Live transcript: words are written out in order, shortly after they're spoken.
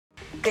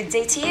Good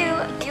day to you.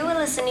 You are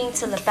listening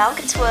to LaBelle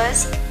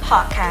Couture's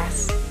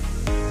podcast.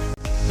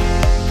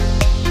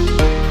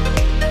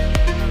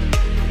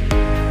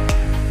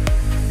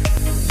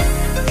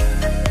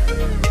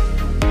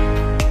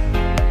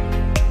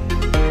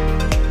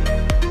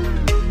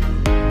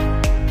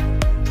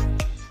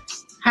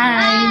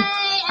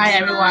 Hi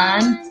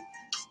everyone.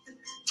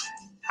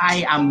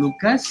 Hi, I'm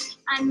Lucas.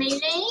 I'm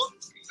Meili.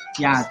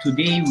 Yeah,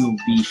 today we'll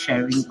be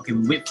sharing. Okay,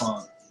 we wait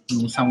for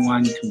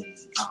someone to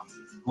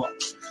work.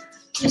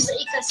 就是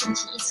一个星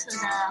期一次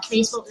的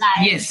Facebook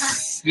Live. Yes.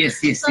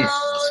 So,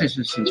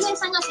 是。因为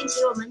上个星期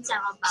我们讲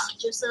了吧，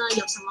就是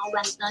有什么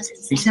玩的星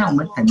期。等一下，我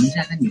们等一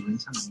下在你们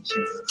上面先。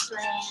对。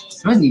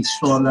所以你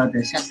说了，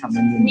等下他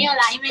们没有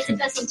啦，因为这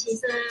个星期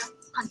是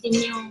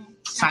continue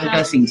上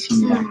个星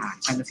期的哈，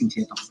上个星期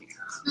的东西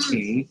哈。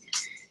OK，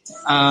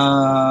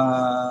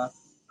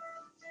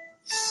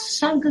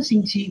上个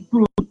星期不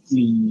如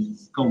你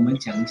跟我们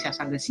讲一下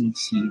上个星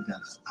期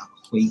的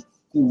回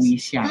顾一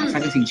下，上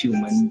个星期我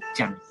们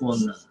讲过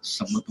了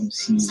什么东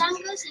西？上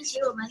个星期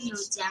我们有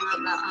讲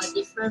了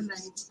different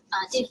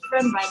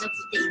bridal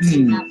boutique in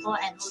Singapore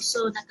and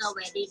also 那个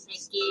wedding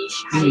package，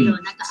还有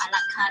那个阿拉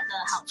卡的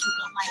好处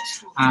跟坏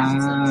处这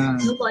样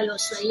子。如果有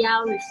谁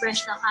要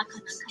refresh 的话，可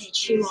能可以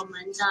去我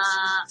们的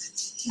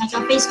那个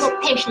Facebook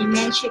page 里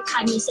面去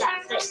看一下。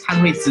对，看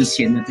会之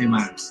前的对吗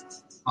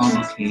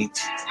？OK，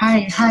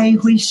 嗨，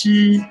会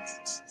是。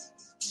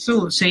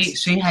So 谁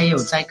还有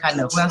在看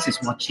的 ？Who else is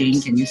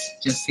watching? Can you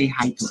just say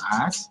hi to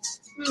us?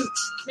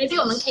 Maybe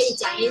我们可以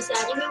讲一下，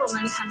因为我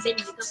们旁边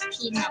有一个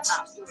pin 的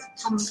吧，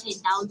他们可以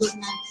download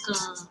那个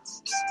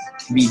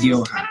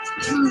video 哈。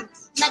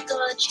那个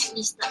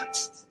checklist 的。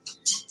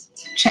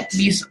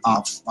checklist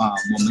of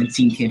我们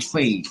今天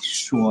会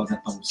说的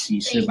东西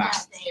是吧？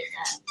对的。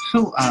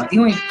So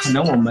因为可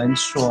能我们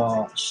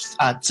说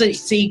这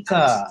一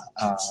个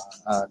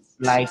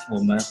live 我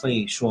们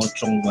会说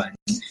中文，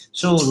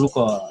所以如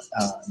果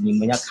你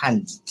们要看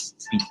比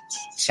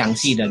详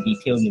细的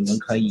detail， 你们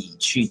可以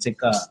去这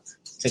个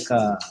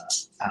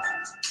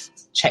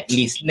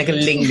checklist 那个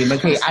link， 你们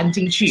可以按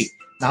进去，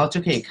然后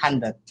就可以看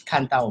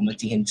到我们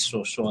今天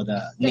所说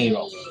的内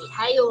容。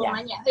还有我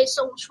们也会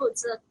送出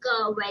这个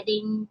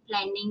wedding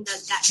planning 的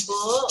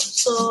guidebook，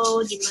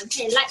 so 你们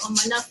可以 like 我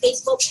们的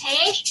Facebook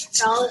page，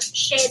 然后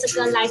share 这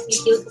个 live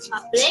video to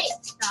public，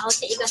 然后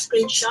take 一个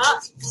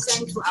screenshot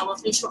send to our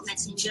Facebook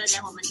Messenger，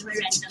 然后我们就会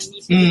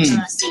randomly 一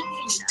个幸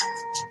运的。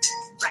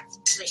Right，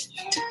 对。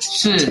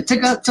是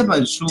这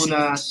本书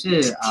呢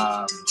是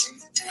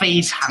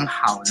非常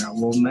好的，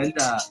我们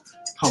的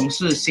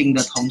新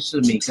的同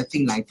事每个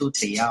进来都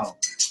得要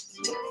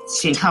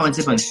先看完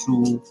这本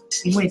书，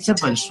因为这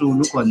本书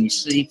如果你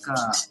是一个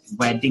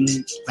wedding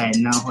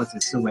planner 或者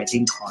是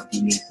wedding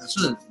coordinator，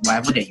 是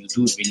whatever that you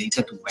do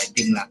related to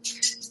wedding 啦，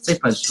这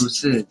本书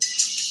是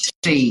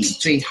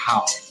最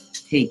好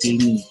可以给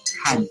你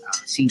看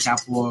新加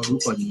坡如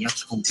果你要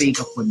筹备一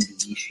个婚礼，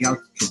你需要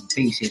准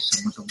备一些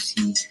什么东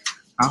西。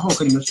然后我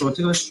跟你们说，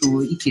这个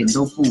书一点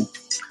都不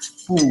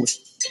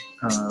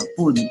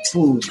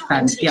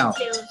单调，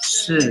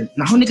是，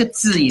然后那个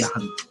字也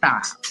很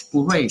大，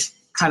不会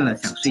看了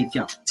想睡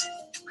觉，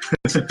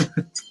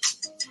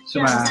是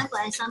吧？像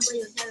本来上次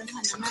有些人可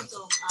能那种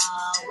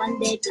one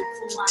day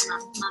before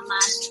妈妈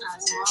什么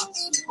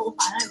头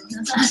发那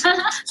种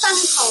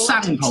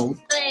上头，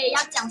对，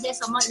要讲些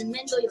什么里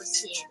面都有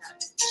写的。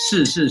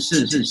是。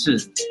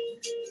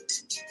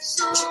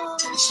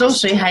So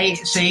谁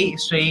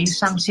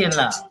上线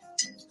了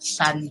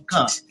？3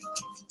个。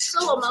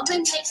所以我们会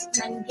mix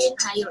Mandarin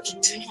还有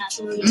English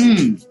所以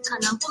可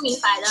能不明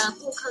白的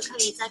顾客可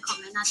以在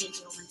comment 那边给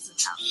我们知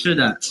道。是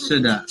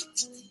的。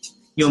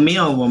有没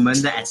有我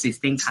们的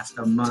existing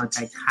customer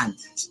在看？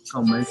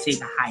跟我们 say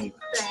个 hi 吧。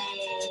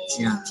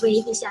对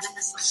，wave 一下那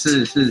个手。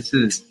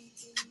是。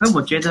那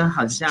我觉得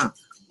好像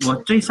我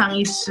最上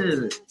一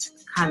次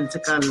看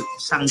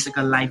上这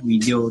个 live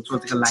video 做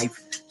这个 live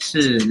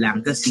是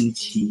2个星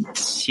期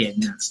前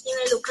的。因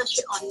为 Lucas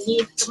去 on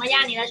leave， 怎么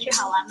样？你的去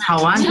好玩吗？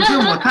好玩，可是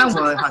我看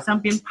我好像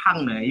变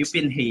胖了，又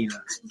变黑了。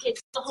你可以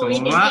做厚一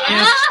点点。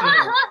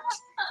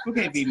不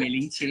可以比美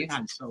玲前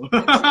很瘦。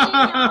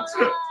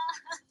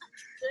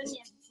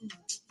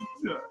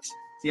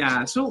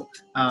so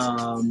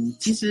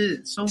其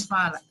实 so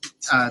far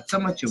这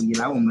么久以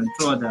来我们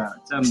做的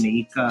这每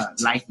一个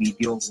live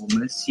video， 我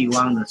们希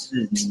望的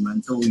是你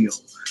们都有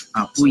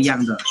不一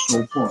样的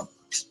收获，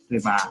对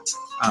吧？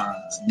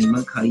你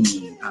们可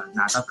以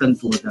拿到更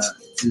多的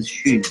资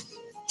讯，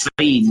所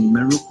以你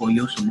们如果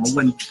有什么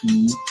问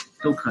题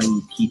都可以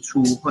提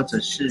出，或者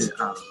是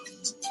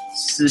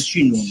私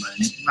讯我们，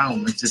让我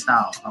们知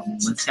道我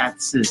们下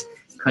次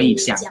可以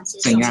讲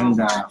怎样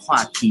的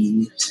话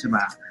题，是吧？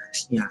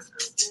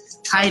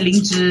嗨，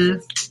灵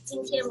芝。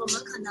今天我们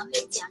可能会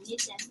讲一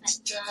些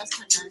factors，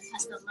可能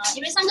customer，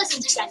 因为上个星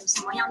期讲有什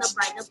么样的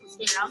bridal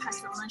boutique， 然后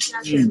customer 需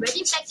要选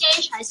wedding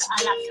package 还是 a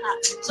la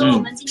carte， 所以我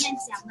们今天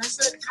讲的是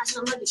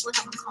customer 如果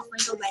他们 confirm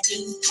一个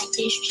wedding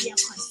package 需要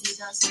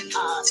consider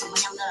什么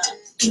样的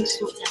因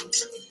素这样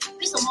子。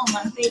为什么我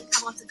们会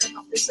看到这个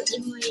topic， 是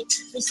因为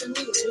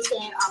recently 有一些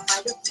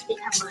bridal boutique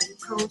他们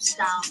control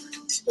style。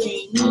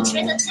对，你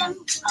觉得这样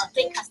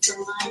对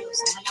customer 有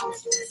什么样的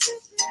影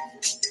响？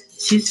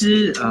其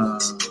实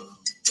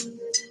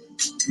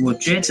我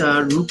觉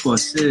得如果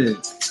是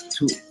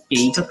给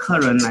一个客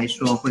人来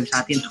说，婚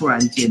纱店突然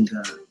间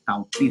的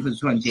倒闭或者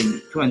突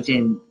然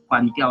间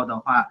关掉的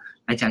话，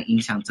来讲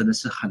影响真的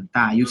是很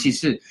大。尤其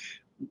是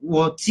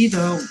我记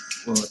得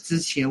之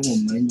前我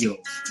们有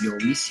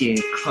一些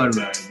客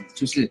人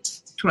就是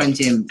突然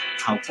间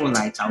跑过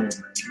来找我们，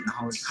然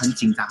后很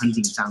紧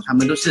张，他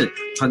们都是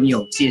朋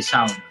友介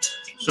绍的，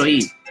所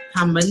以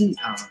他们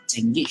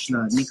engage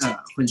了那个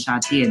婚纱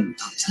店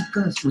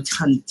我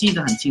记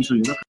得很清楚，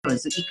有个客人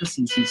是1个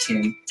星期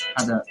前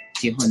他的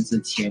结婚之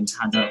前，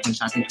他的婚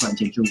纱店突然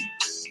间就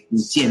不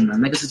见了，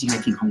那个事情还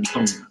挺轰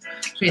动的，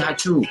所以他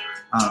就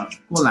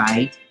过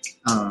来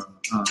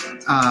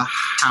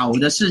好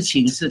的事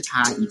情是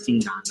他已经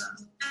拿了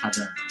他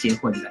的结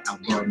婚的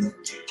album，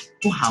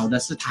 不好的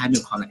是他还没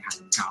有 collect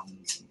很高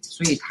一些，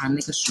所以他那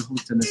个时候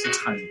真的是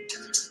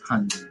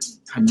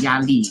很压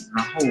力，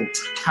然后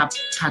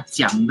他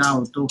讲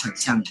到都很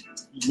像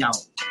要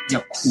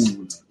哭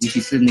了，尤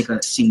其是那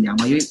个新娘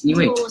嘛，因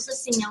为我是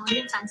新娘，我就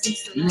担心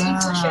死了，一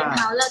次选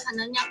好了，可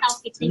能要到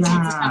fitting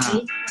才知道，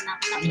我拿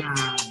不到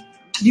呀，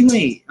因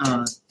为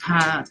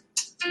他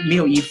没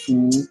有衣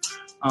服，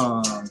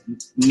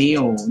没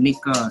有那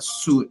个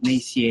suit那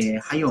些，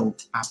还有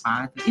爸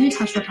爸的，因为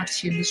他说他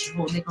签的时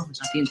候，那个婚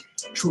纱店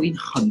出印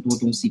很多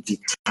东西给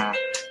他，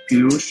比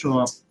如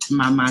说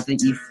妈妈的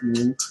衣服、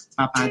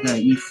爸爸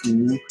的衣服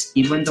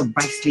 ，even the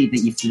bracelet 的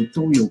衣服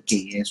都有给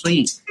耶，所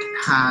以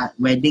他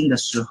wedding 的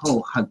时候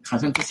好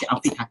像这些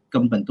outfit 他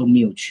根本都没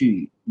有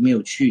去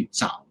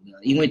找的，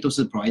因为都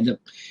是 provided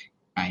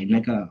by 那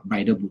个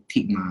bridal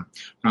boutique 嘛，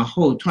然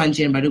后突然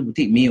间 bridal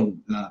boutique 没有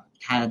了。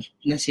他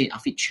那些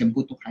outfit 全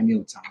部都还没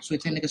有找，所以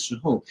在那个时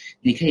候，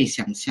你可以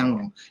想象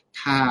哦，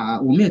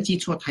我没有记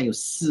错，他有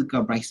4个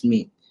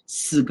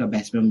bridesmaid，4个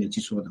bridesmaid 没有记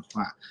错的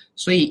话，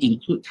所以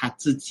include 他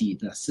自己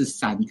的是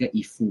3个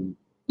衣服，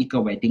一个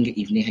wedding 的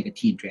evening 还有一个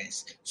tea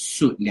dress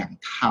suit 2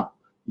套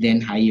then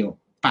还有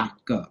8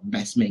个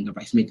bridesmaid 和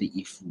bridesmaid 的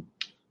衣服，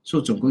所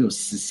以总共有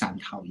13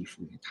套衣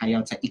服，他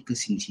要在1个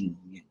星期里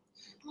面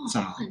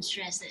找，很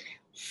stress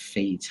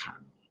非常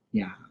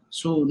呀，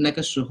所以那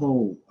个时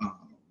候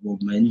我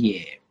们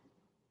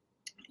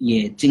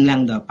也尽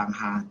量的帮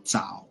他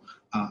找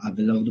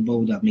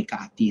available 的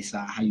makeup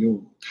artist 还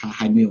有他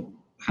还没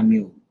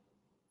有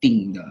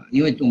定的，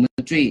因为我们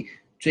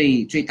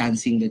最担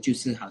心的就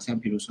是好像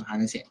比如说他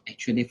那些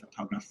actually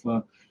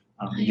photographer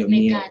有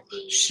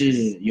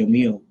没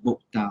有 book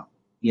到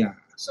呀。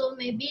So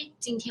maybe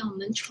今天我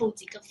们抽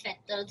几个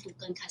factor to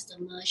跟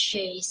customer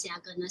share 一下，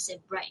跟那些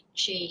bride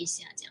share 一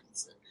下这样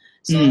子。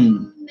So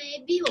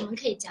maybe 我们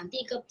可以讲第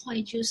一个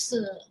point 就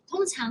是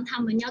通常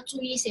他们要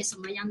注意一些什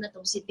么样的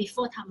东西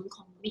before 他们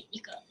commit 一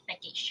个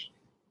package。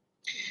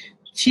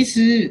其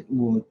实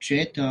我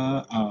觉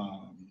得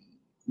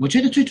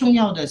最重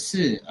要的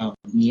是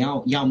你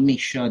要 make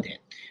sure that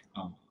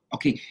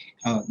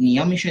你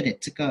要 make sure that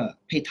这个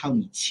配套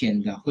你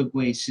签的会不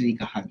会是一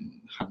个很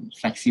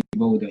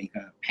flexible 的一个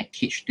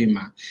package， 对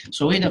吗？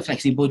所谓的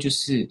flexible 就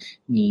是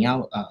你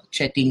要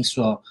确定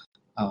说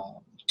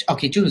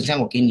OK， 就是像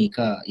我给你一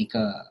个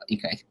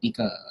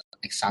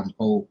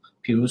example，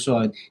 比如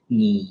说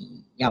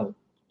你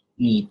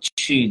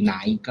去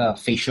拿一个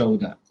facial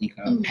的一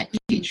个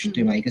package，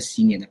对吗？一个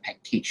新年的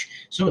package，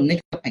 所以那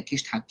个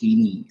package 它给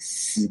你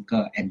10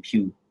个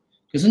MPU，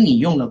 可是你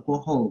用了过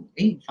后，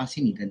发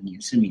现你的脸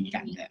是敏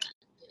感的，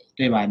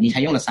对吧？你才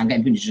用了3个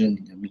MPU， 你就觉得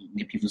你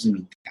的皮肤是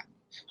敏感的。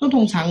所以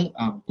通常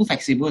不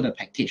flexible 的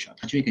package，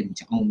 它就会跟你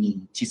讲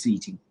你其实已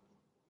经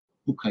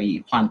不可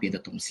以换别的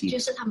东西，就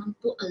是他们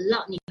不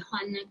allow 你换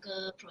那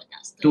个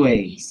products 的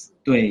意思。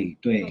对，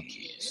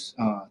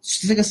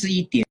这个是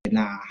一点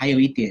还有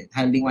一点，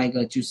还有另外一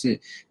个就是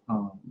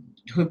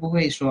会不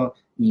会说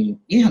因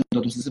为很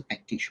多东西是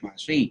package 嘛，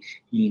所以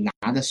你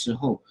拿的时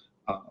候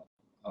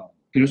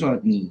比如说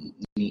你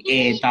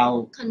A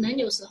到可能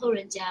有时候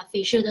人家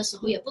facial 的时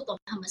候也不懂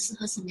他们适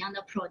合什么样的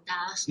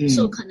product，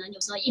所以可能有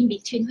时候 in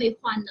between 会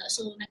换的，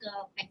所以那个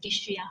package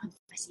需要很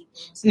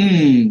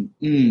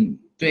flexible。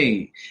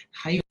对，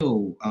还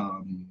有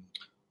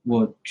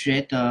我觉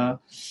得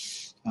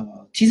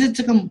其实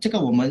这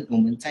个我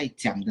们在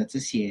讲的这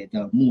些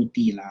的目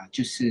的啦，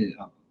就是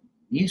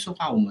因为说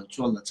话我们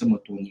做了这么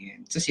多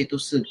年，这些都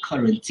是客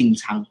人经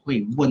常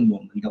会问我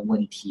们的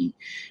问题，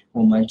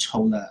我们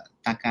抽了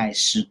大概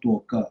10多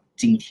个，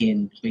今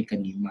天会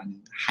跟你们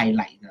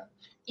highlight 的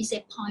一些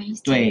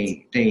points。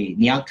对，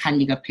你要看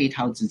一个配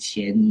套之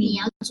前，你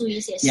要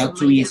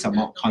注意什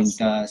么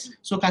pointers。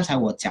所以刚才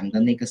我讲的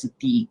那个是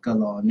第一个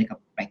咯，那个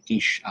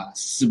package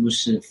是不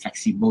是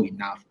flexible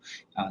enough？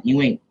因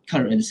为客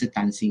人是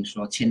担心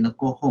说签了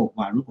过后，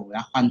如果我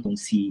要换东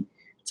西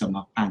怎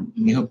么办？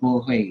你会不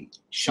会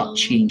short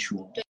change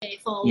我？对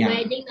 ，for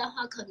wedding 的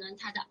话，可能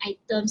它的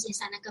items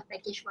inside 那个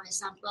package，for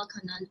example，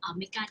 可能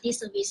makeup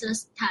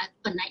services 它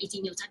本来已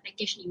经有在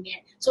package 里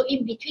面，所以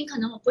in between 可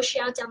能我不需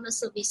要这样的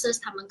services，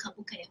 他们可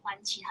不可以换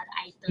其他的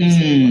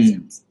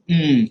items？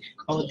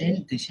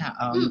 then 等一下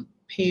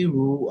譬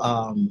如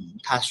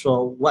他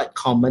说 What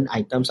common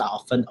items are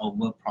often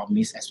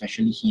overpromised,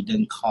 especially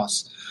hidden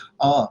costs?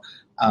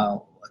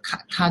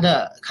 看他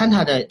的，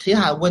其实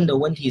他问的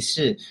问题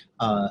是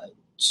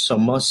什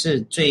么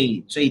是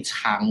最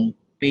常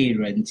被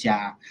人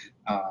家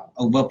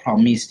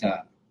overpromise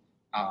的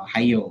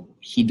还有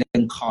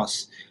hidden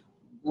costs。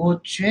我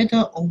觉得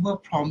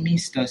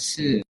overpromise 的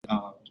是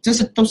这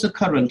都是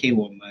客人跟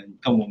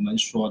我们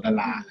说的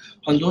啦。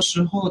很多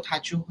时候他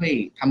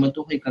们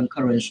都会跟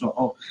客人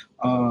说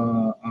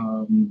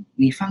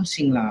你放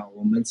心啦，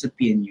我们这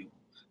边有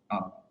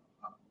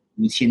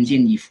5000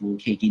件衣服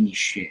可以给你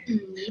选。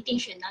你一定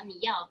选到你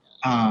要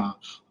的。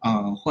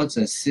或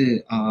者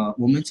是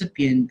我们这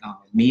边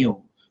没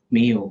有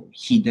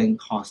hidden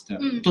cost 的，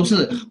都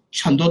是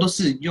很多都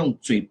是用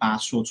嘴巴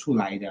说出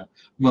来的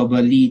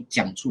verbally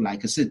讲出来，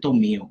可是都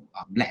没有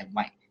black and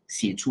white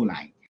写出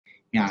来。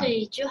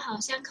对，就好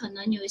像可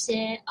能有一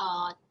些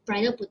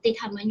bridal boutique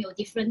他们有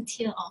different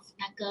tier of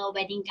那个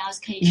wedding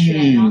gowns 可以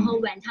选，然后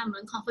when 他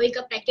们 confirm 一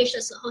个 package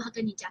的时候，他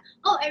跟你讲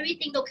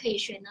everything 都可以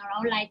选的，然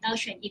后来到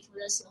选衣服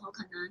的时候，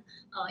可能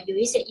有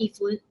一些衣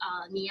服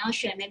你要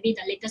选 maybe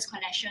the latest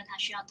collection 它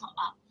需要 top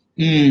up，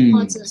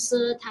或者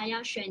是他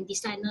要选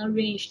designer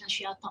range 他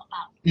需要 top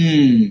up。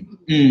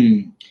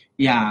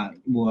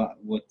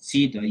我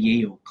记得也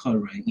有客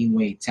人因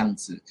为这样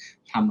子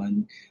他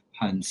们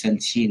很生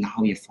气，然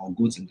后也否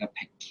顾整个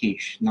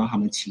package， 然后他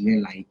们情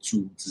愿来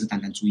租，只是单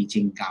单租一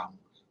件高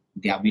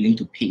 ，they are willing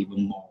to pay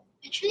even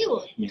more。Actually，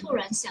 我突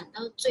然想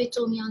到最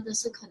重要的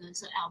是可能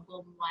是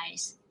album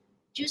wise，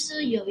 就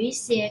是有一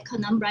些可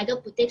能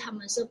bridal boutique 他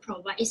们是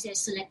provide 一些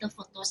selected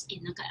photos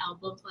in 那个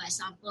album，for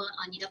example，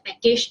 你的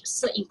package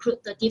是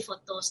include 30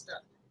 photos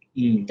的。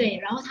对，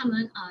然后他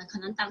们可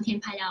能当天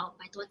拍了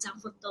100多张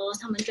photos，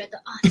 他们觉得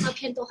照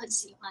片都很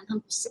喜欢，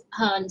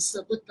很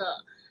舍不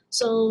得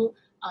 ，so。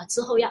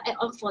之后要 add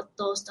on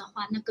photos 的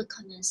话，那个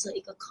可能是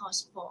一个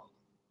cost for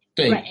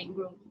bride and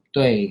groom。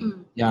对，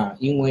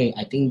因为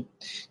I think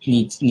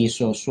你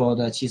所说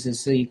的其实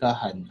是一个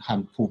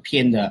很普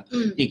遍的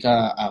一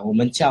个我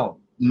们叫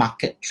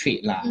market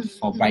trade 啦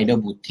，for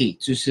bridal boutique，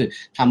 就是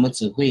他们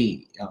只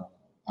会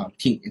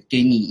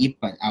给你一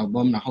本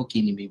album， 然后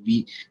给你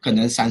maybe 可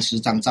能30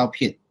张照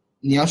片，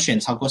你要选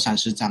超过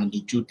30张，你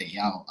就得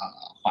要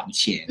还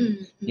钱。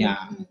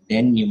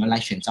then 你们来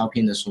选照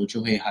片的时候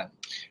就会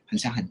很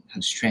像很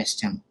stress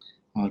这样，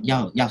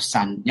要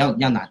删要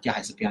拿掉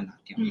还是不要拿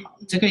掉？好，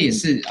这个也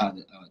是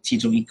其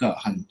中一个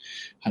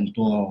很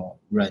多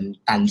人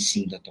担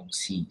心的东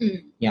西。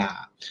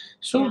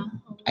so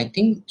I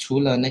think 除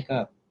了那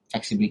个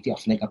flexibility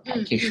of 那个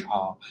package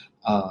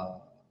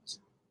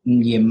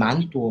也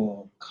蛮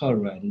多客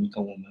人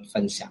跟我们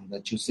分享的，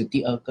就是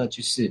第二个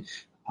就是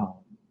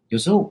有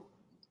时候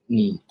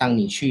当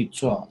一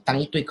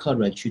对客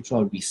人去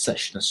做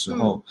research 的时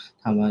候，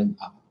他们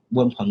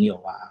问朋友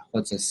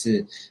或者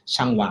是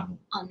上网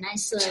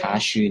查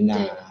询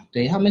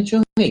对，他们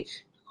就会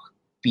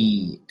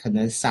比可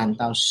能3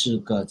到4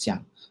个这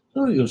样。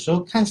所以有时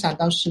候看3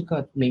到4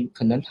个，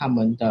可能他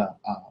们的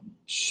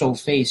收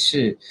费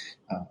是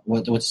我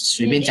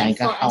随便讲一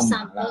个号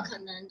码啦。可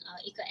能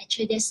一个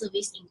HA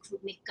service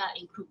include makeup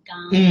include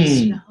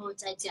gowns，然后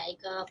再加一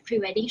个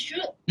pre-wedding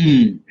shoot，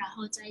然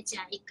后再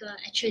加一个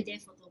HA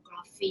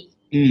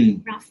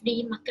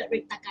photography，roughly market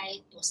rate 大概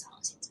多少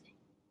现在？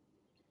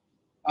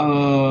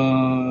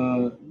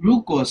如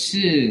果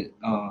是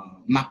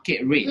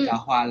market rate 的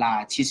话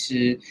啦，其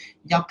实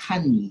要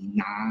看你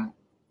拿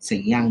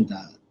怎样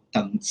的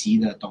等级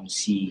的东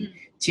西。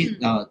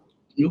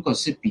如果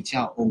是比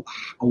较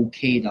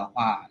OK 的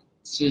话，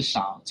至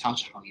少超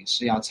也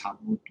是要差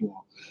不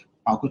多，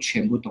包括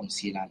全部东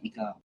西啦，一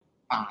个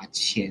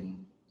8000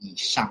以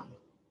上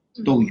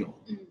都有。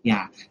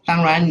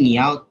当然你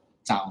要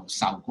找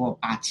少过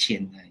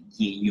8000的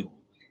也有。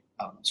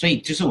所以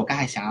就是我刚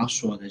才想要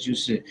说的，就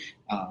是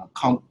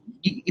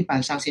一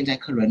般上现在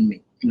客人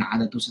拿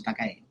的都是大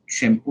概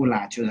全部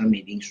啦，就像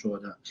美玲说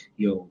的，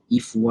有衣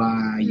服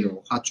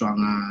有化妆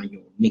有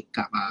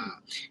makeup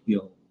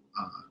有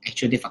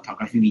actually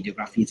photography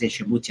videography 这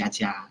全部加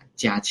起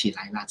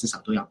来啦，至少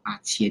都要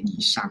8000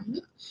以上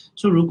的。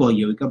所以如果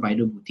有一个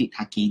bridal boutique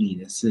他给你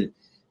的是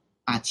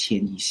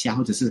8000以下，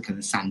或者是可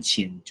能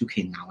3000就可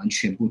以拿完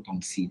全部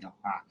东西的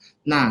话，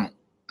那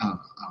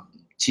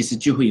其实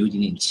就会有一点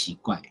点奇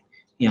怪。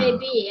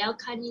maybe 也要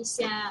看一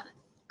下，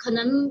可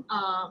能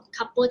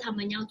couple 他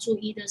们要注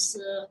意的是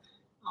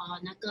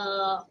那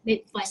个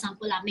for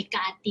example 啦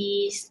makeup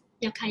artist，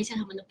 要看一下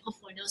他们的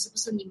portfolio 是不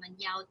是你们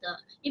要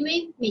的，因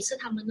为每次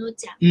他们都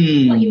讲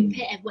what you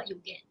pay and what you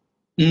get。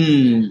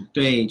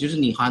对，就是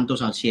你花多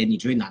少钱，你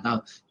就会拿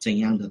到怎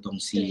样的东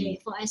西。对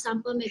 ，for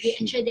example maybe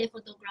HA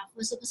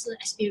photographer 是不是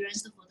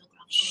experienced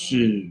photographer？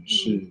 是。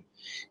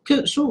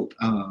可是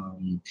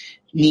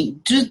你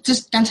就是这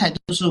刚才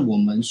都是我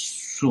们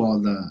说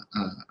了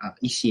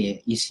一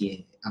些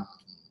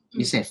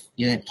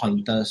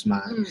pointers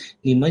嘛。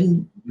你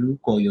们如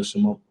果有什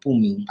么不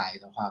明白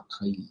的话，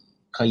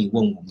可以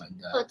问我们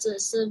的，或者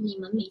是你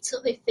们每次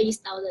会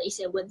face 到的一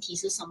些问题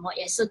是什么，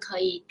也是可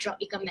以 drop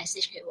一个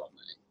message 给我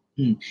们。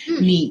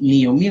你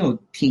有没有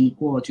听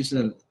过就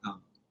是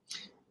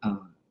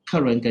客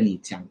人跟你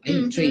讲，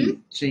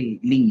最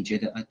令你觉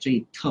得最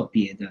特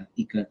别的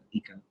一个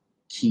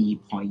key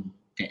point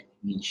that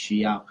你需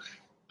要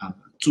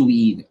注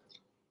意的？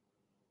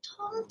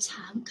通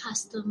常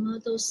customer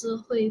都是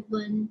会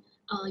问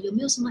有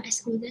没有什么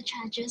excluded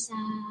charges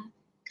啊？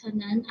可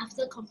能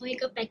after confirm 一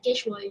个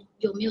package 我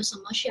有没有什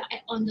么需要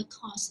add on 的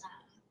cost 啊？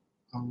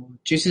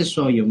就是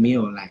说有没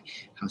有来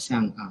好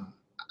像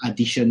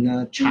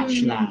additional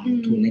charge 啦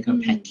to 那个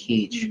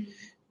package？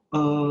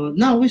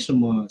那为什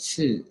么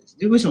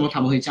他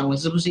们会这样问？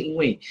是不是因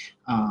为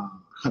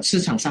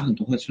市场上很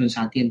多婚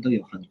纱店都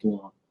有很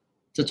多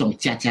这种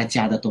加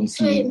的东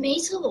西？对，每一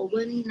次我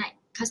问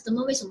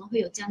customer 为什么会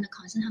有这样的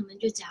concern， 他们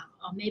就讲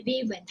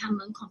maybe when 他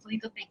们 confirm 一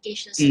个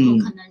package 的时候，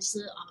可能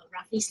是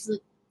roughly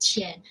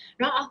 4000，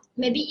然后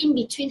maybe in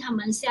between 他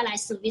们下来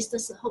service 的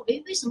时候，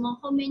为什么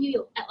后面又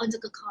有 add on 这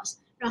个 cost？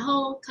 然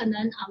后可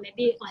能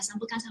maybe 晚上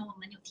刚才我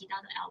们有提到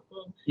的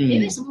album，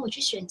为什么我去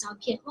选照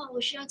片，哇，我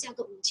需要加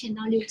个5000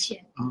到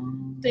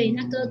6000？对，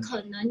那个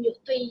可能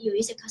对有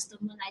一些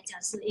customer 来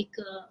讲是一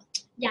个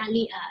压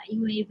力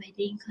因为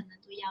wedding 可能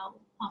都要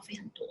花费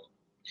很多。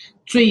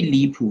最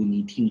离谱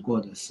你听过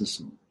的是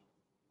什么？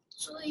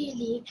最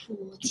离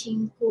谱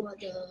听过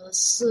的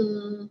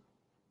是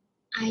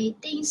I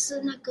think 是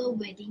那个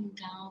wedding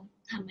gown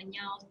他们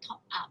要 top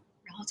up，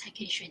 然后才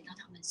可以选到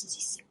他们自己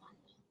喜欢的。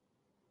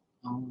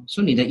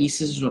所以你的意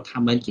思是说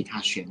他们给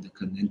他选的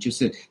可能就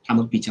是他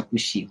们比较不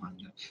喜欢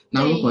的，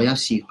那如果要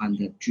喜欢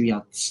的就要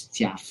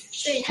加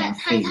对，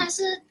他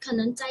是可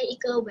能在一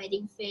个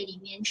wedding fair 里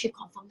面去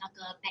confirm 那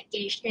个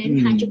package，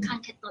 then 他就看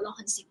catalog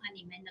很喜欢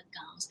里面的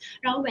gowns，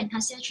 然后 when 他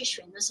下去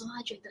选的时候，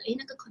他觉得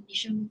那个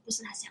condition 不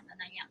是他想的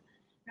那样，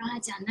然后他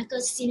讲那个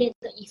系列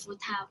的衣服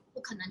他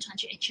不可能穿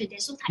去 actual day，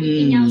 所以他一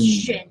定要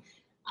选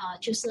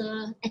就是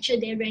actual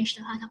day range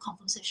的话，他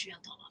confirm 是需要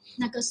的，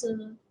那个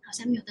是好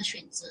像没有的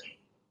选择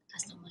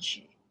customer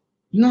选。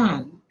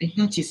那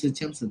其实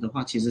这样子的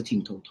话，其实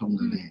挺头痛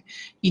的嘞。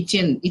一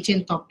件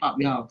top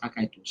up 要大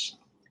概多少？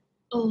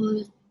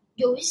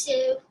有一些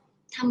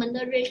他们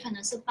的 range 可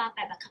能是800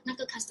吧。那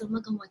个 customer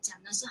跟我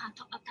讲的是他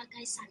top up 大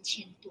概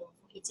3000多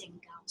一件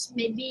高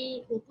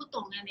 ，maybe 我不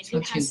懂maybe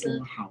他是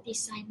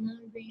designer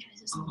range 还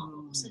是什么，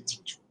我不是很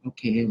清楚。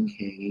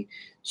OK，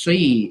 所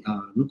以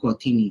如果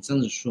听你这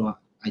样子说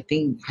 ，I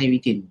think 还有一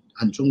点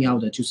很重要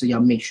的就是要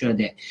make sure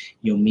that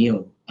有没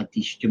有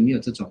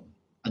这种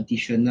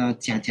additional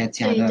加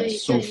的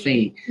收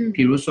费，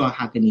比如说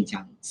他跟你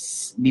讲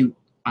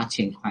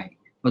8000块，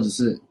或者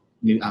是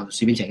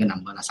随便讲一个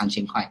number 啦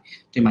，3000块，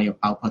对吗？有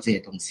包括这些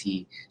东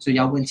西，所以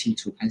要问清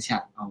楚看一下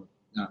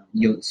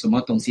有什么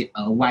东西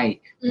额外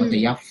我得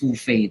要付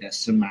费的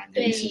是吗？你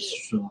的意思是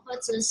说，或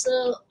者是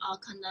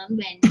可能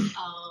when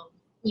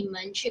你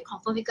们去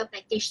confirm 一个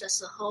package 的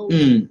时候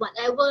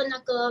，whatever 那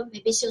个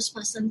maybe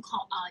salesperson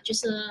call 就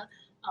是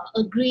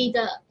agree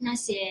的那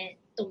些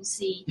东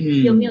西，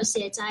有没有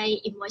写在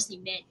invoice 里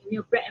面？有没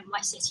有 black and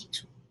white 写清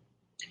楚？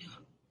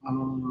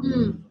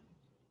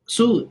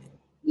所以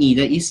你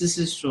的意思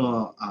是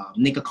说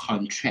那个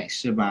contract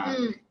是吧？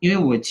因为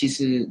我其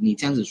实你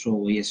这样子说，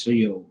我也是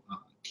有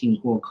听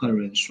过客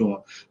人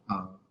说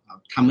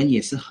他们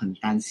也是很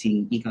担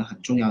心一个很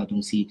重要的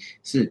东西，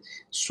是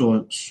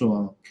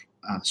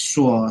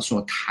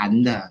所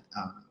谈的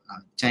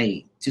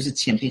在就是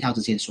签配套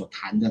之前所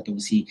谈的东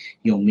西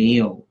有没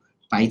有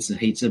白纸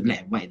黑字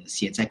black and white 的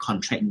写在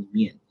contract 里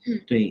面。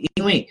对，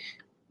因为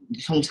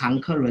通常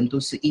客人都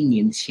是1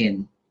年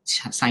前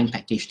sign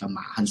package 的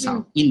嘛，很少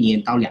1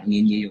年到2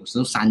年也有，时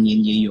候3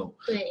年也有。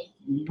对，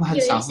很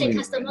少会有。有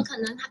一些 customer 可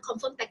能他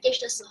confirm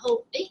package 的时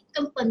候，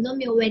根本都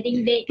没有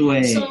wedding date。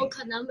对。So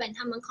可能 when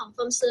他们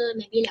confirm 是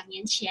maybe 2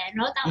年前，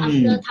然后到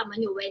after 他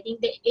们有 wedding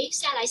date，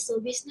下来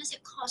service 那些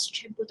cost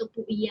全部都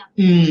不一样。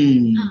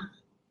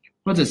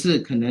或者是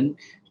可能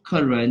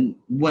客人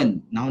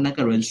问，然后那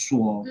个人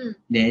说，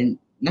连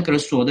那个人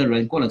说的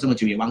人过了这么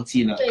久也忘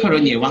记了，客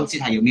人也忘记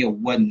他有没有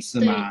问，是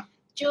吗？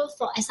就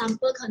for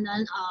example 可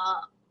能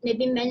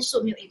maybe man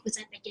suit 没有 include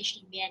在 package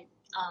里面，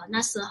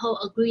那时候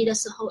agree 的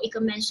时候，一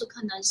个 man suit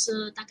可能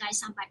是大概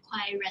300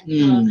块人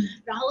的，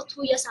然后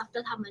 2 years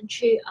after 他们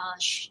去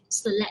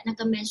select 那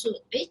个 man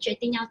suit， 决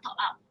定要 top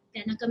up，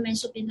 等那个 man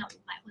suit 变到500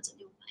或者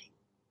600，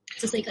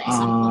这是一个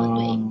example，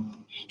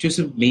对。就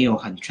是没有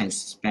很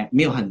transparent，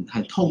 没有很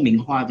透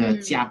明化的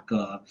价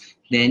格，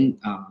连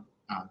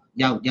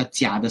要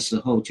加的时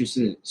候就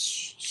是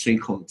随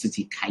口自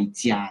己开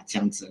价这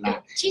样子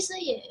啦。其实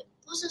也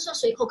不是说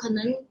随口，可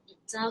能你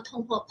知道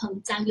通货膨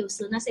胀，有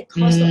时那些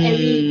cost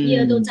every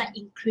year 都在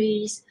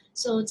increase，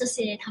 所以这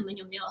些他们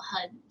有没有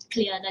很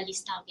clear 的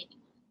list out 给你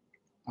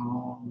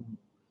们？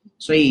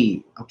所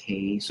以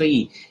OK， 所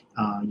以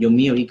有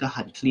没有一个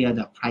很 clear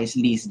的 price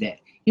list 的？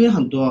因为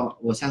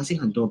我相信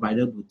很多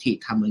bridal boutique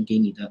他们给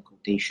你的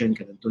quotation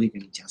可能都会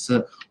跟你讲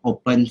是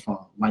open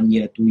for 1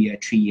 year, 2 year,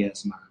 3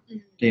 years 嘛，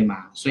对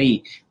吗？所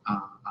以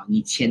你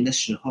签的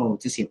时候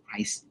这些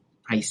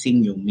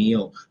pricing 有没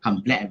有很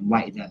black and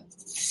white 的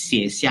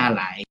写下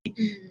来？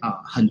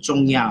很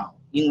重要，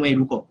因为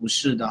如果不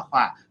是的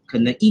话，可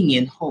能1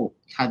年后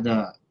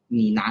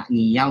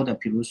你要的，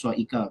比如说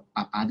一个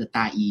爸爸的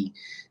大衣，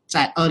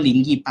在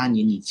2018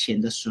年以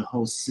前的时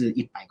候是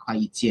100块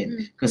一件，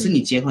可是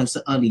你结婚是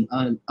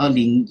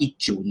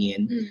2019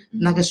年，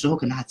那个时候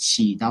可能它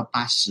起到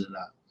80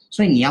了，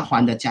所以你要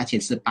还的价钱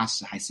是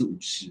80还是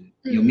50？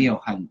有没有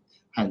很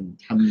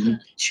明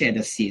确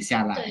的写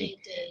下来？对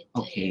对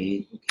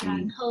OK。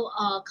然后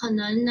可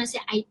能那些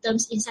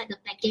items inside the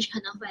package 可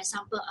能 for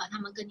example 他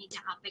们跟你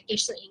讲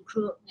package 是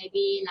include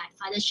maybe like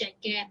father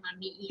jacket 妈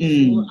咪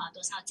衣服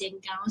多少件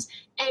gowns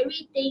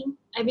everything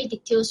every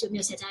details 有没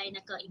有写在那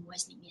个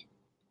invoice 里面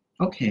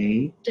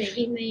OK。对，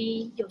因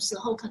为有时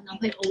候可能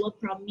会 over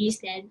promise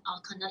then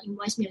可能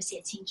invoice 没有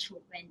写清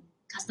楚 when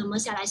customer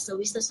下来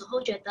service 的时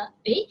候觉得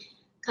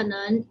可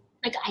能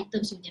那个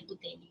items 有点不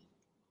daily。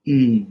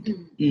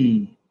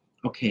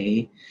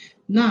OK。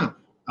那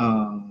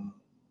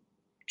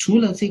除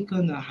了这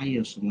个呢，还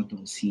有什么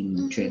东西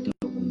你觉得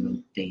我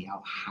们得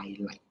要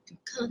highlight 的？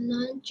可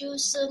能就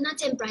是那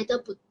件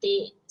bridal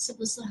boutique 是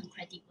不是很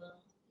credible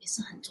也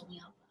是很重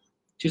要的，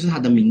就是它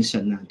的名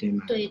声啊，对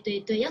吗？对对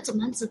对，要怎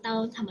么知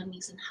道他们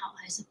名声好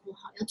还是不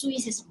好，要注意一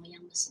些什么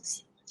样的事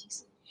情其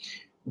实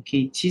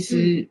OK， 其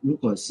实如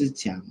果是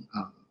讲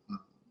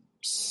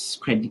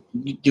credit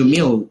有没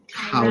有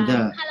好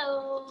的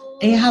Hello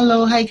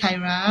Hello Hi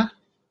Kyra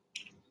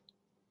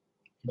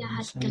呀，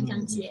他刚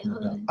刚结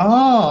婚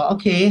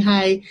OK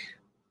Hi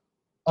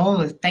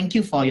Thank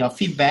you for your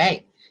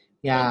feedback.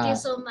 Thank you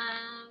so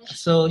much.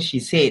 So she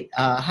said,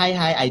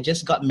 hi, I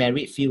just got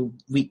married few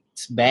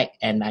weeks back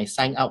and I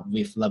signed up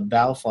with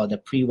LaBelle for the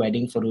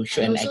pre-wedding photo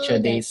shoot and actual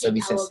day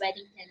services. Our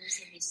wedding planner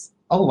service.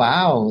 Oh,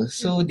 wow.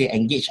 So they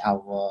engage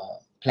our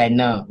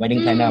planner,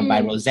 wedding planner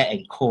by Rosette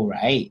and Co,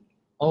 right?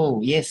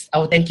 Oh, yes.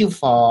 Oh, thank you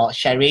for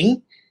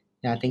sharing.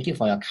 Yeah, thank you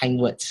for your kind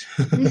words.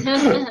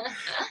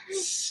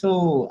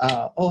 So,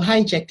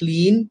 hi,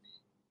 Jacqueline.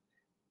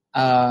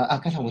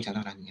 刚才我们讲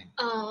到哪里？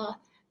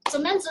怎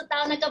么样知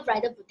道那个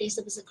bridal boutique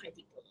是不是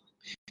credible？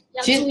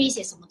 要注意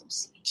些什么东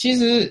西？其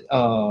实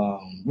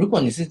如果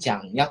你是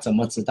讲要怎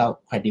么知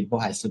道 credible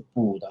还是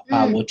不的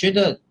话，我觉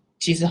得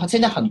其实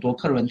现在很多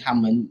客人他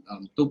们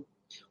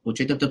我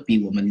觉得都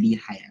比我们厉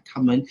害啊，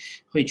他们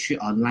会去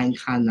online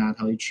看啊，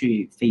他会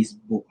去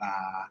Facebook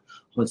啊，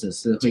或者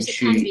是会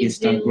去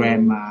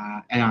Instagram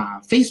啊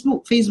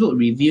Facebook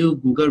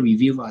review、Google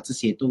review 啊，这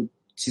些都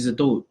其实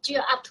都就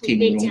up to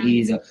挺容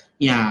易的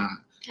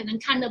呀。可能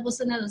看的不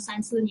是那种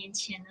3-4年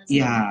前的。对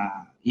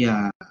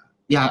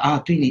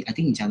你 I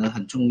think 你讲的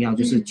很重要，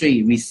就是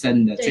最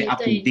recent 的、最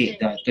up to date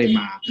的，对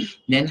吗？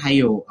然后还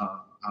有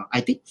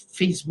I think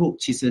Facebook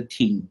其实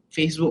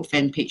Facebook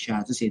fan page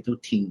啊，这些都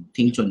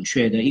挺准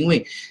确的，因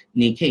为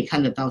你可以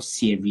看得到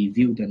写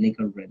review 的那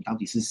个人到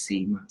底是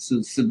谁嘛，是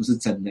不是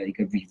真的一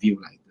个 review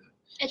来的。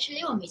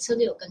Actually 我每次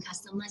都有跟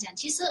customer 讲，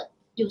其实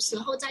有时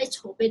候在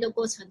筹备的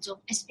过程中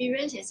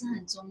experience 也是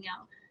很重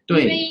要，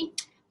对，因为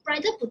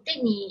bridal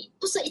boutique 你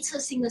不是一次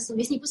性的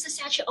service， 你不是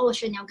下去我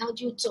选了膏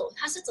就走，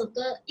它是整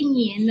个1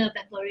年的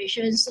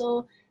preparation，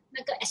 so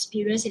那个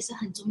experience 也是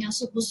很重要，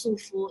舒不舒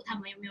服，他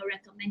们有没有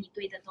recommend 你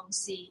对的东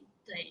西，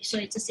对，所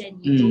以这些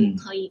你都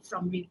可以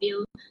from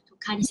review to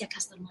看一下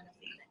customer 的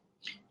feedback。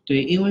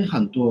对，因为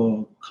很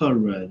多客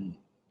人，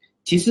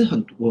其实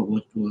我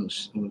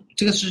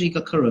这个是一个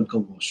客人跟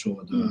我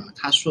说的，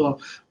他说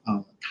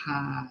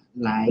他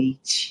来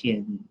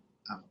签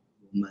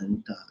我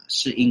们的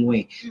是因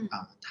为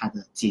他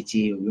的姐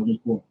姐有用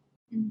过，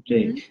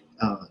对，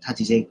他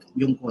姐姐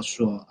用过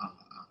说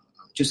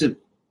就是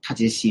他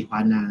姐姐喜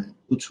欢啊，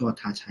不错，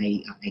他才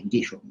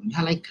engage 我们。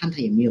他来看他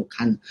也没有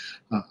看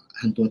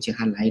很多间，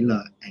他来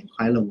了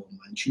enquire 了我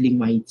们去另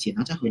外一间，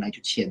然后再回来就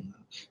签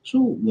了。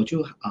所以我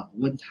就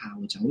问他，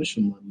我讲为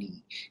什么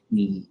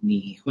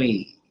你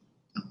会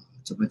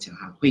怎么讲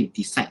会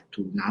decide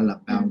to 拿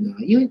LaBelle 呢？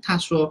因为他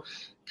说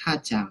他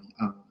讲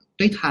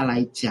对他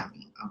来讲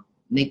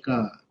那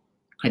个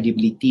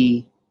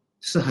credibility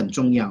是很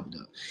重要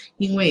的，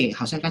因为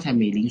好像刚才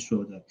美玲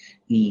说的，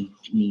你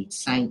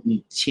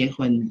结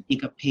婚一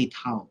个配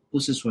套，不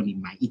是说你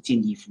买一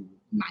件衣服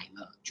买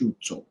了就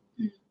走，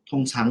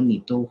通常你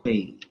都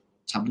会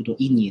差不多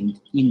一年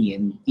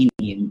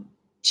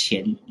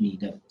前你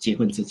的结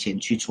婚之前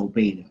去筹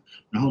备的，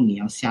然后你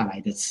要下来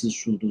的次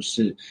数都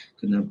是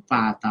可能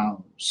8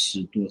到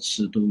10多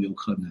次都有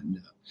可能的，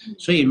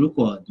所以如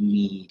果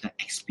你的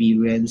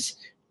experience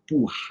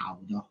不好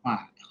的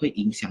话，会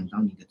影响到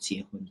你的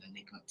结婚的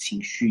那个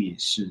情绪也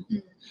是，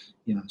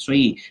所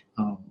以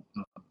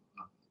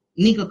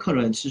那个客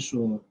人是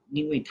说，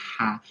因为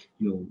他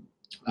有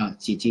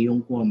姐姐用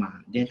过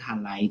嘛，然后他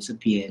来这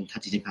边，他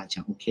姐姐跟他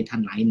讲 OK， 他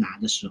来拿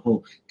的时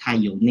候，他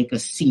有那个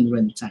信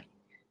任在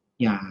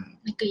呀，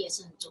那个也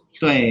是很重要。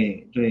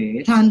对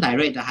对，他很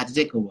direct 的，他直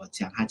接跟我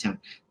讲，他讲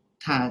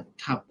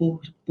他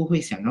不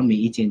会想要每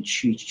一间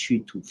去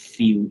to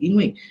feel， 因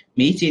为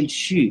每一间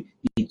去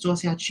你做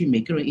下去，每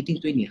个人一定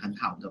对你很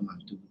好的嘛，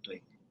对不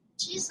对？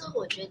其实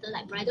我觉得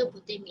like bridal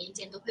boutique 每一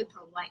间都会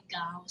provide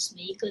gowns，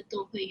 每一个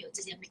都会有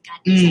这些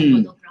makeup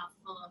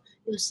photographer，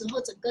有时候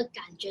整个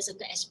感觉整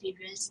个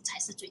experience 才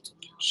是最重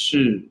要的。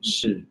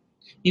是，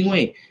因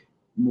为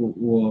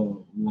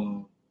我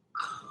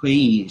可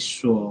以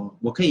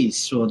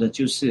说的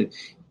就是，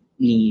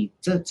你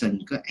这整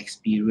个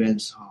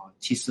experience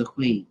其实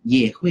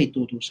也会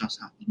多多少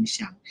少影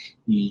响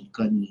你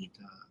跟你的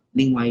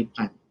另外一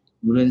半，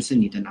无论是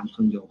你的男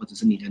朋友或者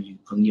是你的女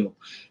朋友，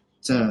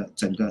这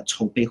整个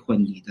筹备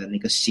婚礼的那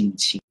个心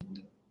情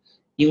的。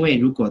因为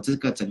如果这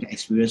个整个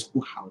experience 不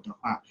好的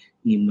话，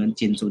你们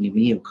间中你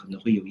们也有可能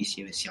会有一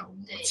些小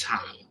摩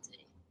擦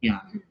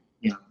呀，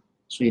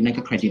所以那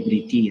个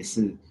credibility 也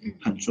是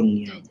很重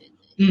要。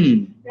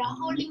然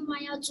后另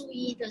外要注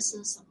意的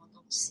是什么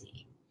东西？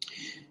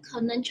可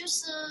能就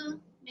是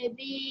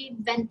maybe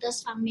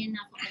vendors 方面啊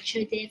 ，for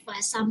actual day，for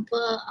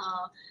example，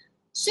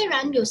虽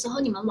然有时候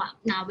你们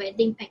拿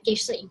wedding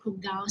package 是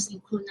include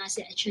gowns，include 那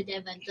些 actual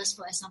day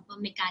vendors，for example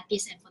make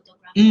artists and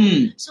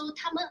photographer，so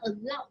他们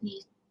allow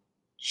你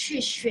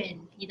去选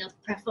你的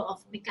prefer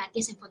of make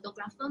artist and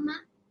photographer 吗？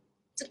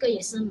这个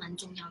也是蛮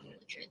重要的，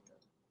我觉得。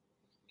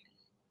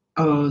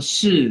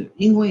是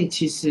因为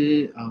其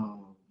实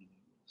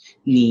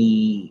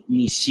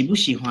你喜不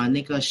喜欢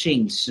那个摄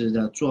影师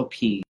的作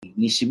品？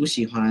你喜不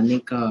喜欢那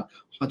个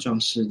化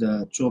妆师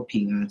的作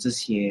品啊？这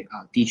些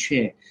的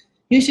确，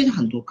因为现在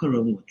很多客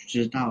人我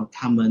知道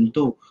他们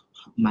都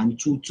蛮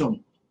注重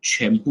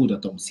全部的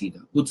东西的，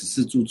不只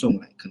是注重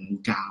可能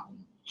高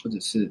或者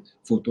是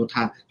photo，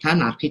他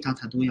拿配套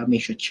他都要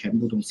make sure 全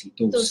部东西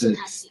都是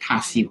他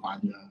喜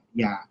欢的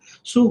呀。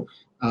所以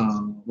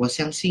我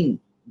相信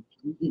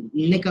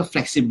那个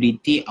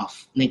flexibility of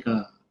那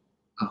个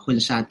婚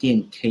纱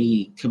店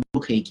可不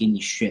可以给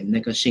你选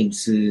那个摄影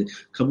师，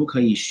可不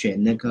可以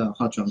选那个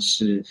化妆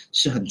师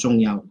是很重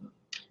要的。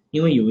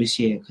因为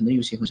可能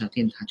有些婚纱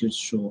店他就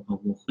说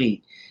我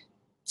会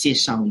介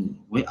绍你，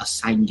我会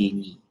assign 给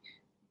你，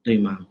对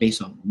吗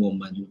 ？Based on 我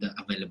们的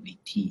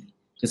availability，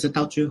 可是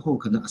到最后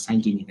可能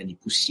assign 给你的你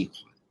不喜欢。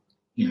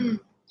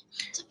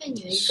这边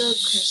有一个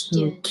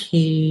question， 可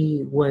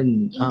以问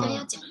应该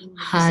要讲英文。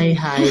Hi,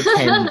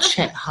 can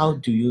check how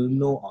do you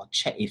know or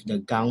check if the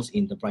gowns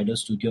in the bridal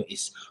studio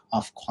is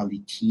of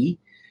quality?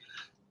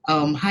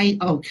 Hi,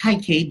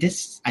 Kay.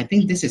 I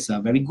think this is a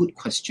very good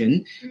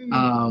question.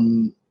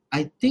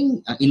 I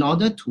think in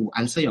order to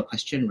answer your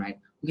question, right?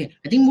 Okay,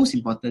 I think most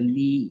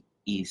importantly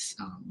is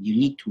you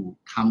need to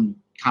come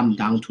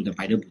down to the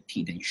bridal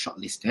boutique that you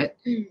shortlisted.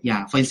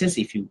 Yeah, for instance,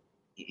 if you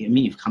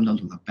come down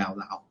to La Belle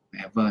or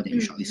wherever that you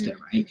shortlisted,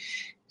 right?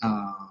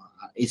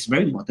 It's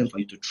very important for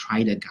you to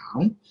try the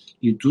gown.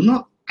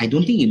 I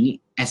don't think you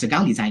need, as a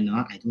gown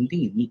designer, I don't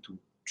think you need to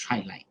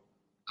try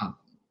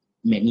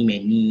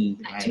many,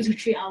 like right? 2 to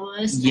 3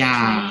 hours.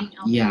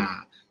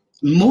 Yeah.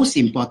 Most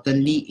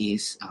importantly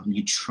is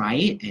you try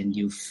it and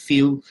you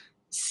feel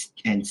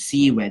and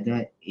see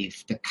whether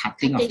if the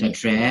cutting of the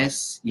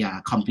dress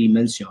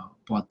complements your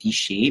body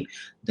shape,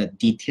 the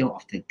detail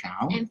of the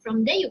gown. And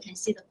from there you can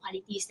see the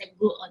quality is that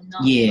good or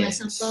not. Yes.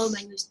 For example,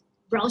 when you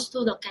browse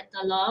through the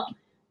catalog,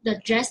 the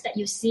dress that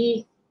you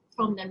see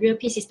from the real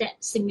piece, is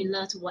that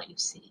similar to what you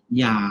see?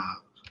 Yeah.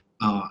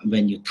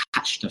 When you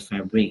touch the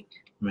fabric,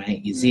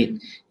 right? Is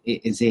it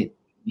when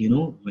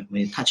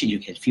you touch it you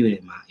can feel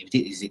it,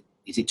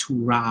 is it too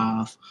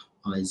rough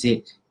or is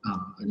it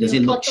does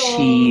it look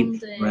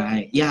cheap,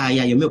 right?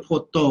 有没有破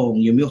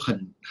洞，有没有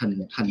很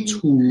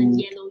粗，很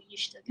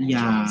yellowish 的感觉。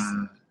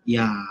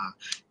Yeah.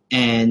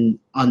 And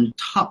on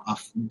top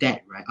of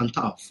that, right, on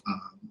top of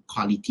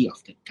quality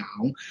of the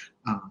gown,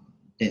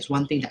 there's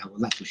one thing that I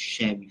would like to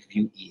share with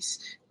you is,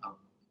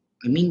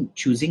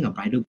 choosing a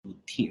bridal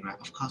boutique, right?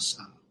 Of course,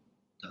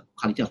 the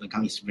quality of the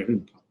gown is very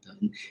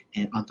important.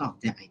 And on top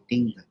of that, I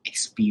think the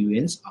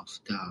experience of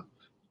the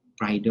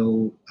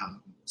bridal,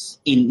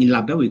 in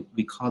La Belle,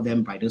 we call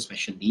them bridal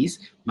specialists,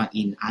 but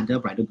in other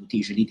bridal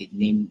boutiques, usually they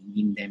name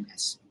them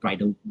as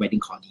bridal wedding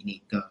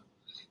coordinator.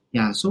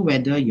 Yeah, so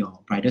whether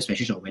your bridal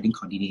specialist or wedding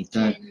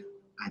coordinator,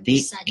 are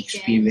they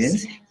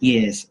experienced?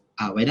 Yes.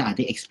 Whether are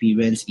they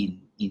experienced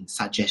in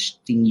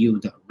suggesting you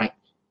the right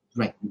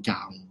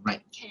gown,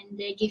 right? Can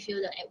they give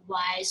you the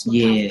advice what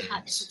kind of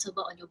cut is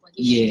suitable on your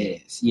body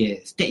shape?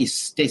 Yes. That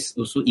is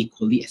also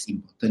equally as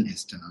important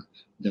as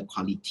the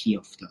quality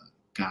of the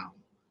gown.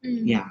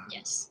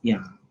 Yes.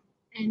 Yeah.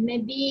 And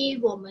maybe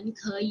我们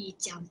可以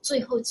讲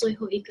最后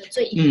一个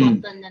最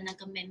important 的那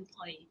个 main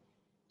point，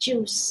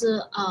就是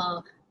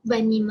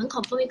when 你们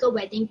confirm 一个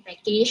wedding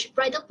package,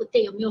 bridal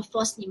boutique 有没有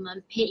force 你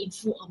们 pay in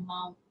full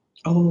amount?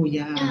 Oh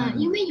yeah.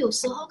 因为有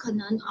时候可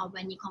能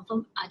when 你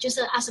confirm 就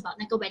是 ask about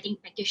那个 wedding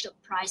package 的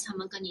price， 他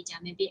们跟你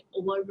讲 maybe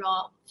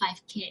overall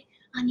 5K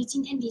你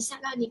今天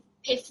decide 让你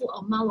pay full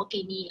amount， 我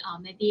给你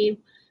maybe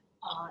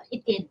一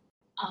点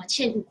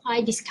1500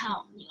块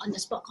discount， 你 on the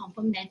spot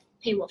confirm then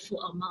pay 我 full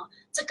amount，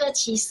 这个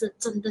其实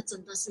真的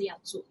是要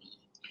注意。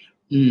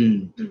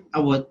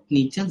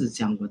你这样子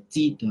讲，我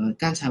记得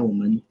刚才我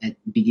们 at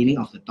beginning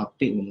of the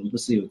topic， 我们不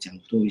是有讲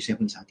多一些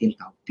婚纱店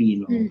倒闭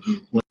咯。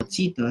我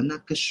记得那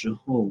个时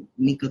候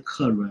那个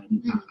客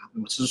人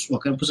我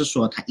刚不是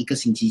说他1个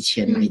星期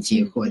前来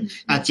结婚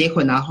结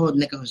婚然后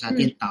那个婚纱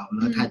店倒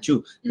了，他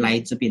就来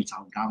这边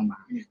找到嘛。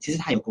其实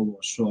他有跟我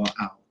说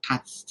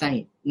他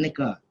在那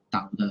个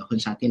岛的婚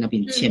纱店那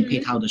边签配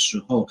套的时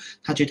候，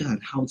他觉得很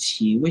好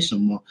奇，为什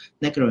么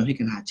那个人会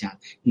跟他讲，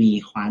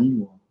你还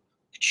我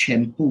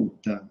全部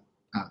的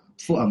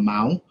full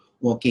amount，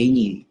我给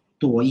你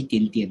多一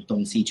点点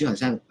东西，就好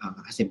像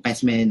那些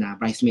best man 啊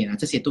bridesmaid 啊，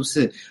这些都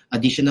是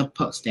additional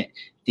perks that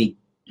they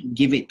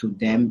give it to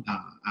them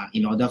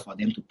in order for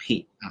them to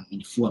pay in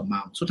full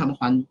amount， 所以他们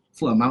还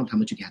full amount， 他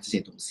们就给他这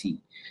些东西，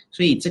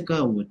所以这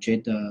个我觉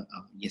得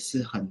也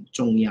是很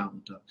重要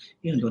的，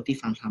因为很多地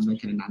方他们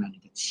可能拿了你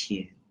的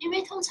钱。因为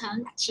通常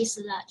其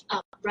实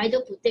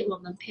bridal boutique 我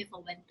们 pay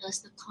for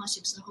vendors 的 cost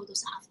有时候都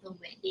是 after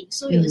wedding，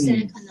 所以有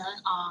些可能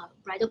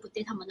bridal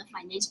boutique 他们的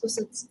finance 不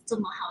是这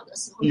么好的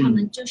时候，他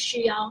们就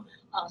需要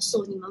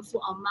收你们 full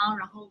amount，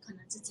 然后可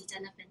能自己在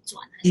那边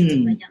赚还是怎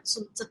么样，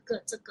所以这个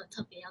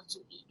特别要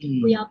注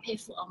意，不要 pay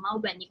full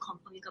amount when you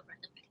confirm 一个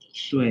bridal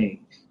package。对，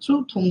所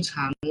以通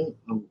常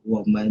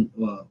我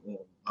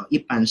一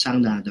般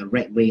上的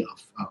right way of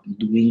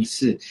doing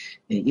是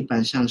一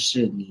般上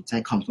是你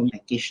在 confirm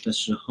package 的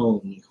时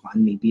候，你还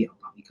maybe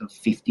about 一个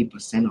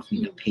 50% of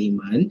你的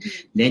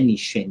payment，then 你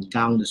选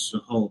gown 的时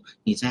候，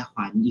你再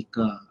还一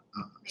个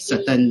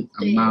certain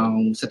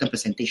amount certain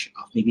percentage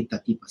of maybe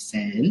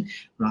 30%，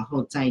 然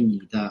后在你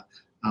的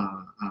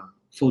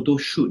photo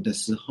shoot 的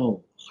时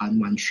候还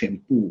完全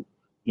部。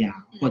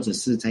或者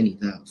是在你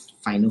的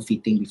final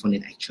fitting before 你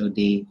的 actual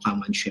day 还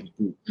完全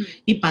部。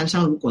一般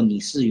上如果你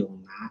是有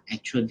拿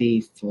actual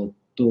day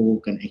photo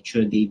跟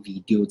actual day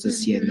video 这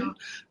些呢，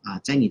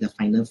在你的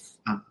final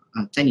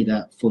在你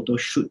的 photo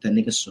shoot 的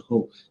那个时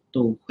候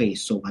都会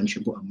收完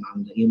全部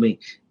amount 的，因为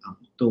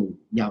都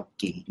要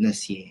给那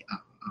些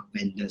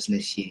vendors 那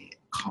些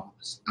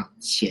cost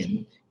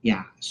钱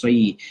所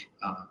以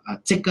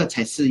这个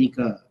才是一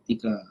个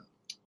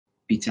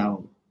比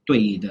较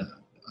对的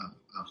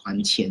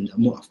还钱的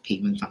mode of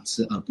payment 方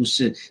式，而不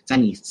是在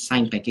你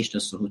sign package 的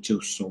时候就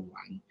收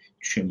完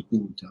全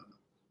部的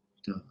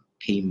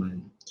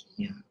payment。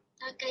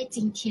大概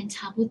今天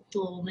差不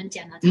多，我们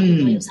讲了差不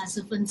多有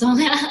30分钟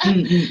了。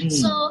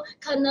So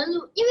可能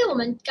因为我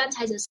们刚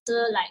才只是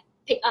来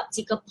pick up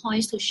几个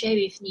points to share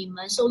with 你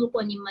们， so 如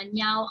果你们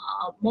要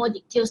more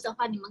details 的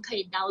话，你们可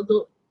以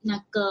download 那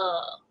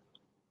个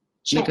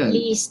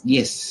checklist，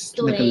 yes，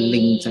 那个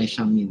link 在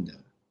上面的。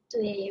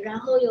对，然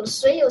后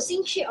谁有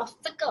兴趣 of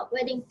这个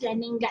wedding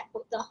planning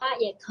guidebook 的话，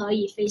也可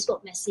以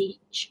Facebook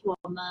message 我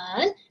们，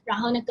然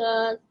后那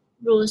个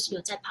rules 有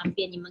在旁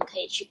边，你们可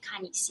以去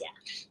看一下。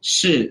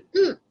是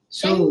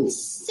，so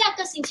下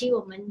个星期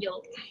我们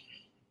有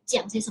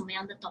讲些什么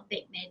样的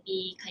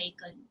topic？maybe 可以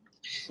跟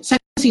下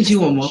个星期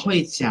我们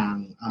会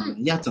讲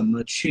要怎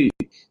么去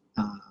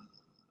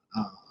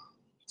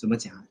怎么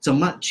讲？怎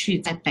么去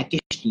在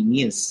package 里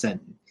面省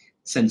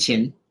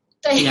钱？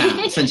对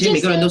省钱每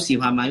个人都喜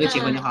欢嘛，因为结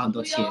婚要花很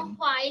多钱，不用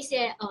花一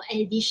些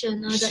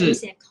additional 的一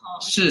些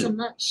cost， 怎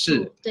么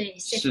对一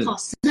些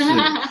cost。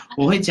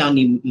我们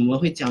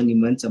会教你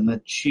们怎么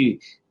去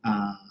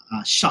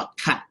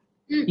shortcut。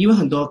因为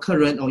很多客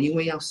人因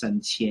为要省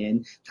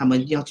钱，他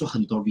们要做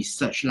很多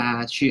research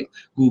啦，去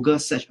Google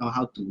search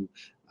how to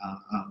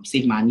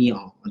save money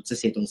这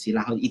些东西，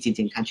然后一间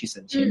间看去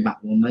省钱吧。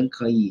我们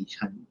可以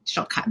很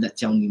shortcut 的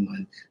教你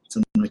们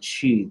怎么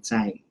去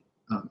在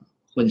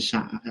婚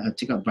纱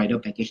这个 bridal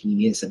package 里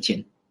面省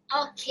钱。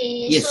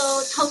OK，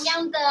 so 同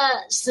样的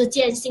时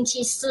间，星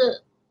期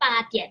四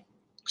8点，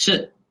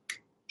是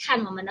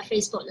看我们的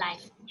Facebook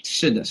Live。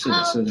是的。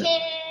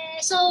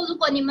OK，so 如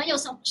果你们有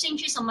兴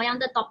趣什么样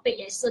的 topic，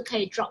 也是可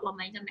以 drop 我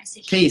们一个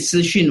message， 可以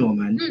私讯我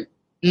们。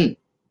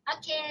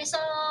OK，so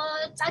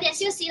早点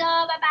休息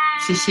咯，拜拜。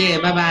谢谢，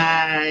拜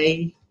拜。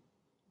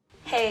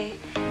Hey,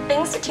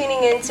 thanks for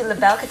tuning in to La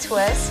Belle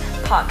Couture's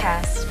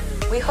podcast.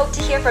 We hope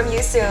to hear from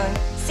you soon.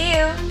 See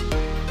you!